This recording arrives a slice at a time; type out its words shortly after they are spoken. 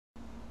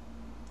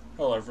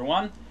Hello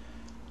everyone.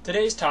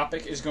 Today's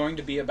topic is going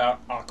to be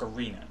about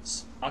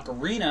ocarinas.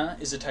 Ocarina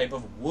is a type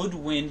of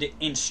woodwind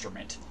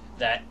instrument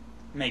that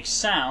makes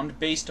sound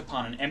based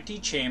upon an empty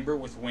chamber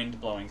with wind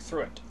blowing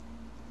through it.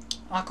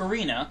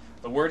 Ocarina,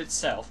 the word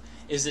itself,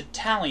 is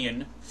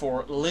Italian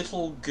for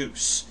little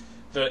goose.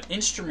 The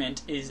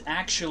instrument is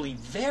actually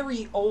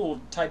very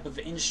old type of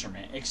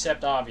instrument,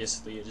 except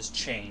obviously it has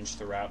changed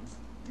throughout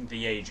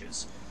the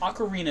ages.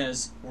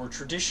 Ocarinas were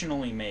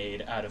traditionally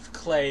made out of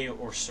clay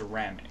or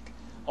ceramic,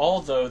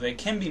 although they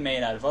can be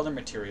made out of other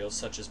materials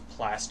such as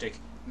plastic,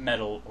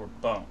 metal, or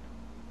bone.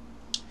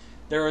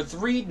 There are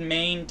three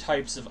main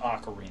types of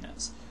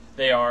ocarinas.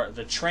 They are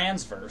the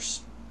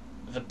transverse,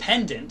 the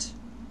pendant,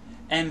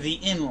 and the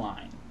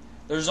inline.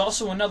 There's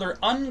also another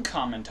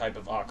uncommon type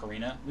of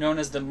ocarina known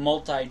as the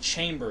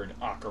multi-chambered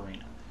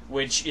ocarina,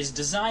 which is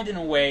designed in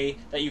a way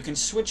that you can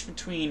switch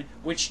between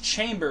which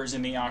chambers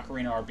in the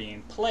ocarina are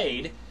being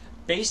played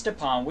based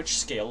upon which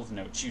scale of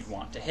notes you'd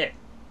want to hit.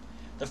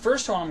 The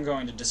first one I'm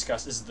going to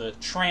discuss is the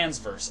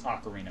transverse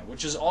ocarina,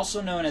 which is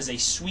also known as a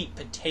sweet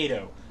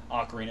potato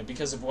ocarina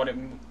because of what it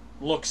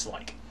looks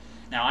like.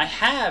 Now, I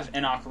have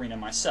an ocarina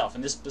myself,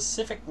 and this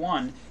specific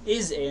one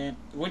is a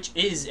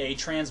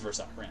transverse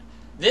ocarina.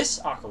 This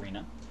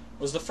ocarina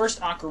was the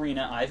first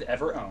ocarina I've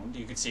ever owned.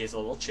 You can see it's a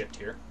little chipped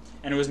here.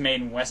 And it was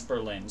made in West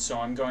Berlin, so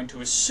I'm going to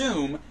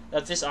assume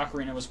that this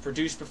ocarina was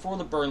produced before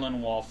the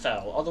Berlin Wall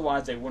fell.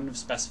 Otherwise, they wouldn't have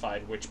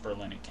specified which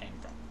Berlin it came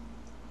from.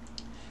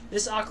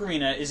 This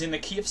ocarina is in the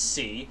key of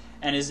C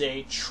and is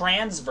a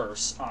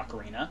transverse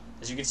ocarina.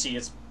 As you can see,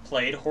 it's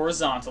played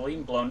horizontally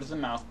and blown to the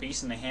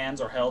mouthpiece, and the hands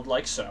are held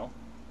like so.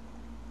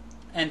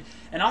 And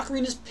an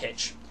ocarina's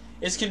pitch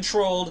is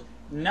controlled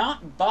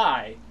not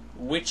by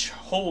which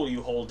hole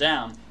you hold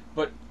down,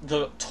 but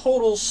the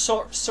total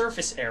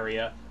surface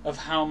area of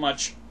how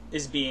much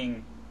is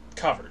being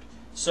covered.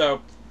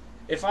 So,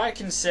 if I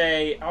can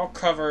say I'll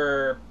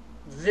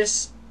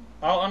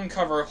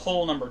uncover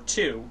hole number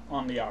 2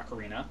 on the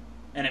ocarina,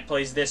 and it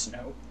plays this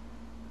note.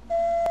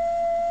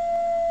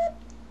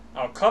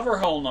 I'll cover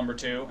hole number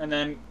 2, and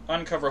then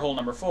uncover hole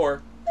number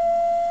 4.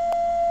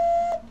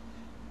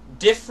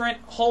 Different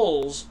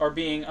holes are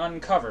being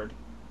uncovered,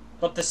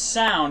 but the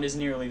sound is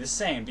nearly the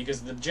same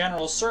because the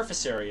general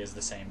surface area is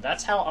the same.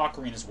 That's how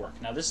ocarinas work.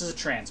 Now, this is a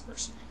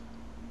transverse.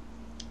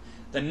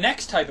 The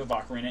next type of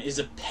ocarina is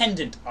a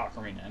pendant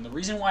ocarina, and the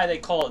reason why they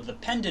call it the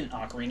pendant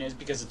ocarina is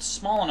because it's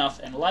small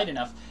enough and light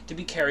enough to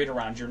be carried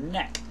around your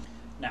neck.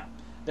 Now,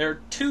 there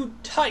are two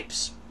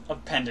types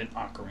of pendant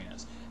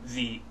ocarinas: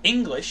 the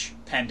English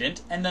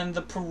pendant and then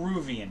the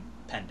Peruvian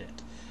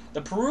pendant.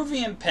 The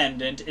Peruvian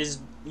pendant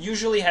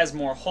usually has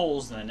more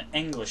holes than an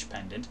English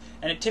pendant,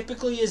 and it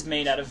typically is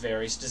made out of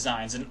various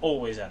designs and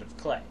always out of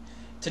clay.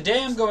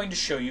 Today I'm going to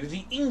show you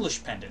the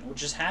English pendant, which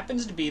just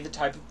happens to be the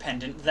type of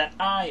pendant that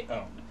I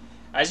own.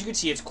 As you can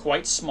see, it's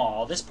quite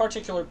small. This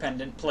particular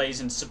pendant plays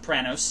in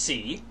soprano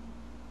C,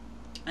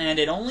 and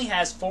it only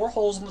has 4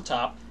 holes on the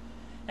top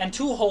and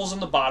 2 holes on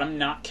the bottom,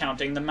 not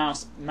counting the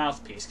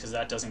mouthpiece, because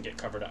that doesn't get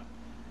covered up.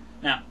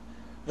 Now,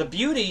 the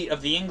beauty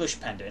of the English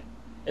pendant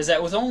is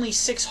that with only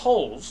 6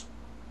 holes,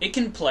 it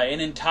can play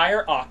an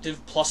entire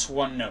octave plus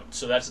 1 note,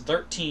 so that's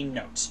 13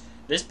 notes.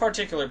 This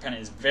particular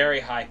pendant is very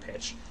high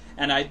pitch,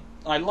 and I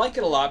like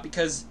it a lot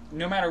because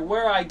no matter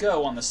where I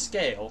go on the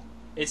scale,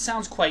 it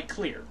sounds quite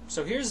clear.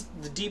 So here's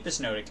the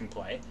deepest note it can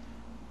play,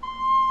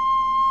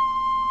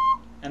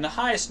 and the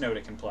highest note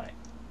it can play.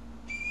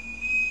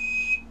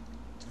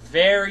 It's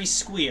very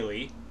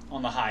squealy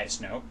on the highest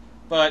note,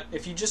 but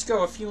if you just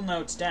go a few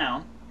notes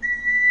down,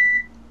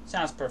 it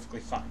sounds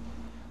perfectly fine.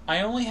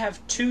 I only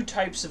have 2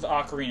 types of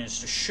ocarinas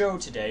to show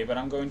today, but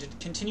I'm going to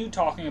continue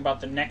talking about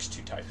the next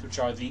 2 types, which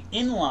are the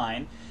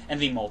inline and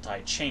the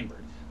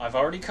multi-chambered. I've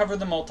already covered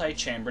the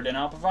multi-chambered, and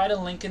I'll provide a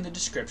link in the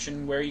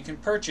description where you can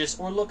purchase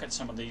or look at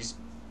some of these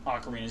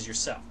ocarinas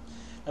yourself.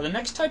 Now, the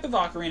next type of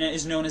ocarina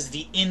is known as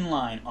the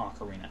inline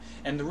ocarina,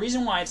 and the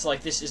reason why it's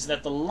like this is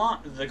that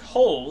the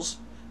holes,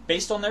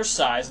 based on their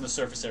size and the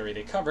surface area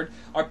they covered,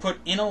 are put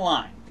in a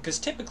line. Because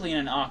typically in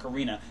an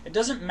ocarina, it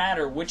doesn't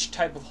matter which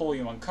type of hole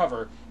you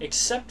uncover,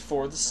 except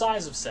for the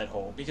size of said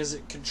hole, because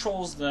it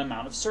controls the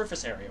amount of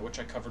surface area, which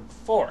I covered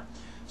before.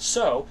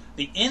 So,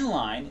 the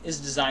inline is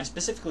designed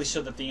specifically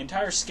so that the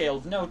entire scale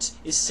of notes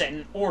is set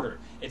in order.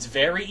 It's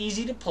very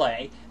easy to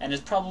play, and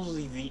is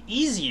probably the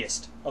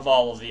easiest of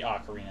all of the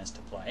ocarinas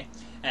to play,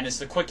 and it's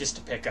the quickest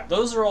to pick up.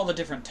 Those are all the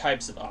different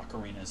types of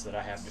ocarinas that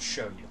I have to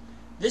show you.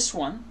 This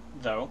one,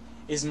 though,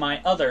 is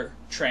my other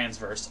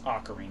transverse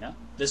ocarina.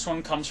 This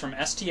one comes from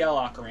STL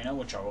Ocarina,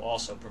 which I will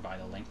also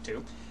provide a link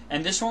to.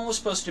 And this one was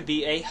supposed to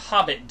be a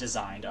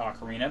Hobbit-designed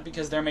ocarina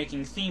because they're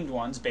making themed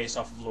ones based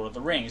off of Lord of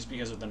the Rings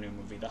because of the new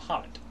movie The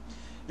Hobbit.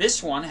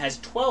 This one has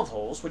 12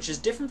 holes, which is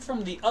different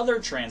from the other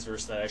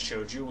transverse that I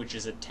showed you, which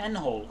is a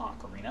 10-hole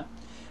ocarina.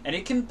 And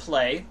it can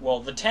play, well,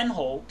 the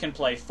 10-hole can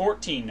play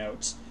 14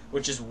 notes,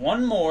 which is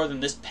 1 more than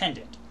this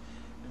pendant.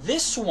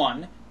 This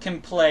one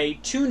can play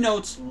 2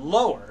 notes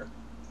lower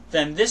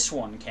than this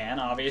one can.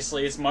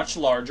 Obviously, it's much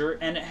larger,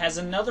 and it has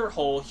another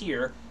hole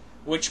here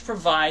which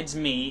provides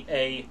me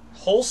a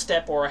whole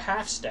step or a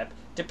half step,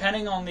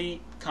 depending on the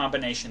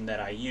combination that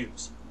I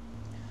use.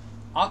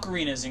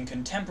 Ocarinas in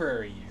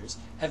contemporary years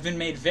have been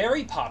made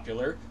very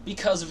popular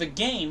because of a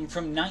game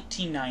from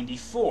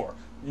 1994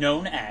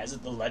 known as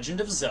The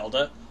Legend of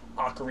Zelda: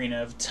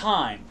 Ocarina of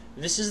Time.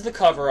 This is the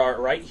cover art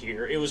right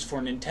here. It was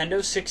for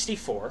Nintendo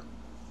 64,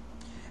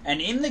 and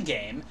in the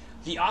game,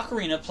 the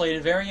ocarina played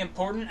a very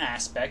important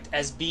aspect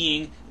as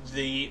being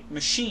the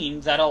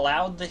machine that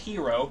allowed the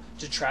hero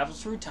to travel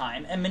through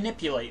time and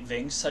manipulate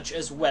things such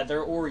as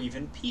weather or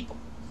even people.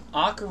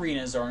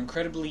 Ocarinas are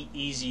incredibly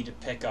easy to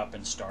pick up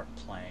and start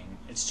playing.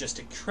 It's just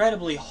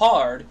incredibly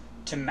hard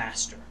to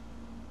master.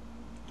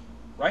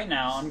 Right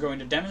now, I'm going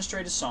to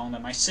demonstrate a song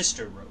that my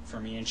sister wrote for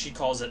me, and she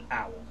calls it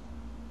Owl.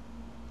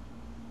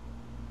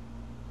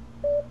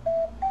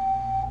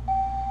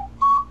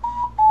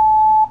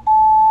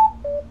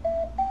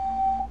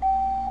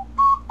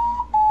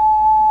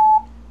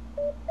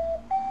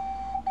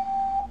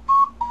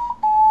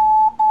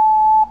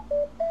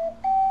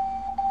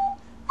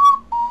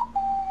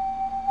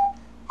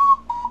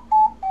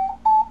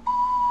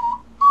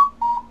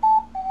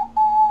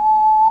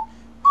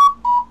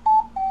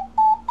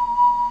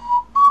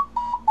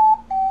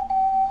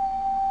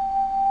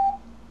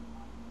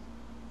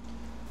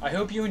 I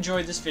hope you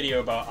enjoyed this video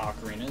about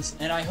ocarinas,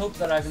 and I hope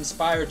that I've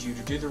inspired you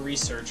to do the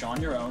research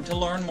on your own to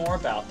learn more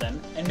about them,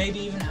 and maybe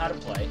even how to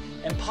play,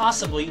 and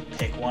possibly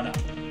pick one up.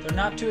 They're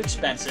not too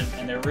expensive,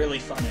 and they're really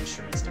fun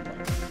instruments to play.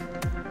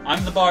 I'm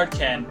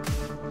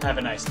TheBardKen. Have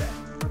a nice day.